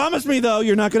 Gotta promise me, though,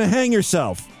 you're not going to hang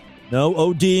yourself. No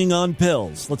ODing on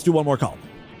pills. Let's do one more call.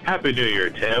 Happy New Year,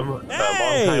 Tim.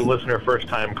 Hey! Long-time listener,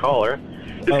 first-time caller.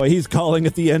 Oh, he's calling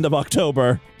at the end of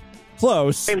October.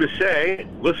 Close. Same to say,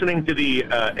 listening to the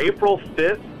April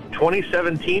 5th,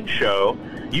 2017 show,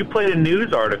 you played a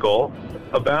news article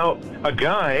about a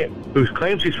guy who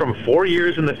claims he's from 4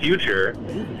 years in the future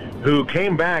who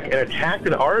came back and attacked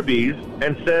an Arby's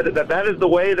and said that is the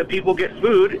way that people get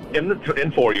food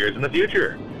in 4 years in the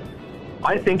future.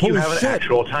 I think you have an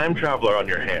actual time traveler on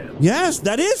your hands. Yes,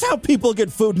 that is how people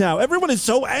get food now. Everyone is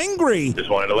so angry.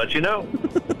 Just wanted to let you know.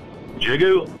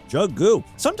 Jagoo.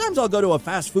 Sometimes I'll go to a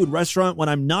fast food restaurant when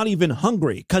I'm not even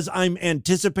hungry because I'm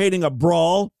anticipating a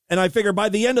brawl, and I figure by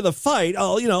the end of the fight,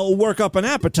 I'll work up an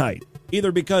appetite.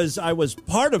 Either because I was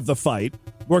part of the fight,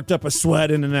 worked up a sweat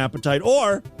and an appetite,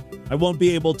 or I won't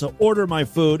be able to order my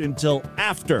food until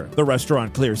after the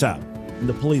restaurant clears out and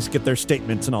the police get their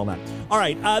statements and all that. All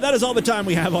right, that is all the time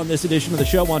we have on this edition of the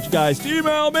show. I want you guys to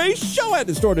email me,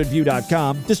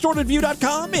 show@distortedview.com.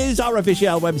 Distortedview.com is our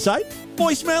official website.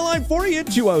 Voicemail line for you,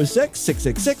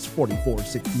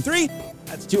 206-666-4463.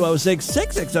 That's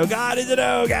 206-660. Oh, God, is it?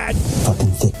 Oh, God.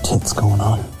 Fucking thick tits going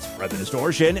on. Spread the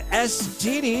distortion.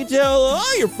 STD. Tell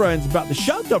all your friends about the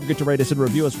show. Don't forget to rate us and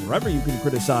review us wherever you can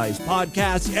criticize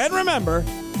podcasts. And remember,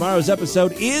 tomorrow's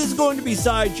episode is going to be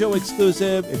Sideshow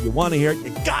exclusive. If you want to hear it,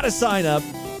 you got to sign up.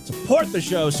 Support the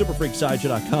show,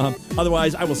 superfreaksideshow.com.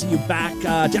 Otherwise, I will see you back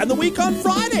to end the week on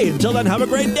Friday. Until then, have a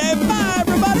great day. Bye,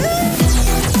 everybody.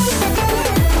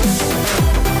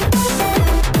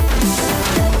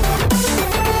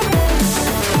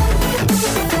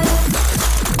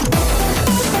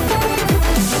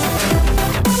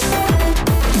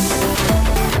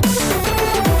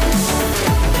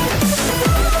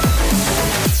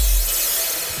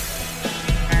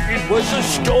 It was a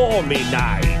stormy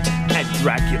night at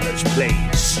Dracula's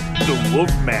place. The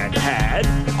Wolfman had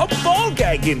a ball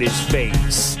gag in his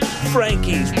face.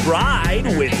 Frankie's bride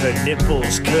with her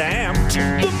nipples clamped.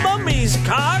 The mummy's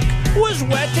cock was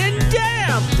wet and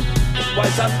damp. It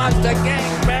was a monster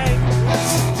gangbang,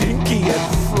 stinky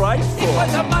and frightful. It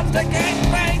was a monster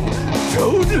gangbang,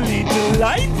 totally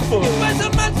delightful. It was a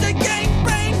monster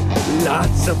gangbang,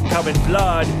 lots of common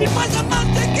blood. It was a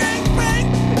monster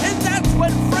gangbang, and that's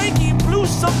when Frankie blew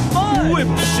some mud.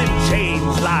 Whips and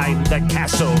chains lined the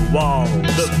castle wall.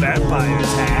 The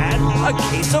vampires had a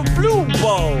case of blue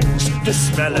balls. The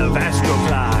smell of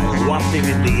astrofly wafting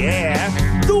in the air.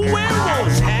 The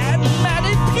werewolves had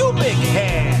matted pubic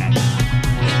hair. It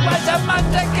was a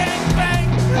monster gangbang,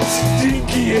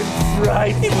 stinky and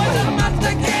frightful. It was a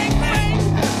monster gangbang,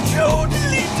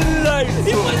 totally delightful.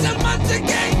 It was a monster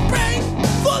gangbang,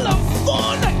 full of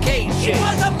fornication. It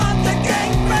was a monster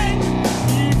gangbang,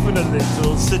 even a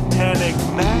little satanic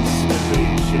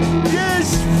masturbation.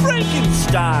 Yes,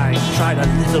 Frankenstein tried a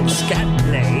little scat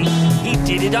play. He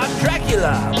did it on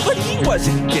Dracula, but he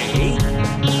wasn't gay.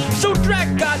 So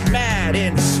Drac got mad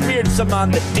and smeared some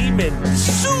on the demon.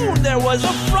 Soon there was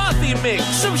a frothy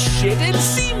mix of shit and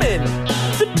semen.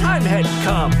 The time had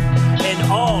come, and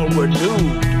all were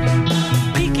nude.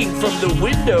 Peeking from the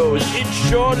windows, it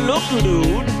sure looked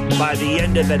lewd. By the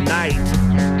end of the night,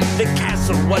 the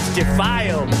castle was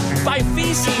defiled by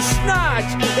feces, snot,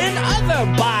 and other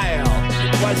bile.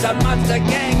 It was a monster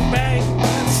gangbang,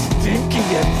 stinky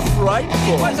and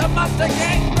frightful. It was a monster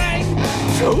gangbang,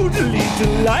 totally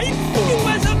delightful. It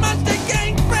was a monster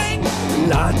gangbang,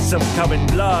 lots of common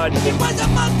blood. It was a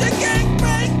monster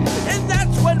gangbang, and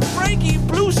that's when Frankie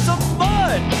blew some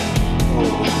mud.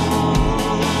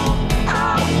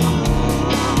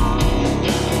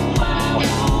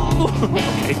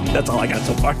 Okay, that's all I got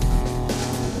so far.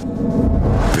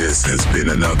 This has been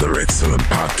another excellent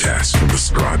podcast from the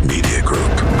Scribe Media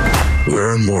Group.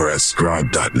 Learn more at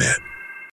scribe.net.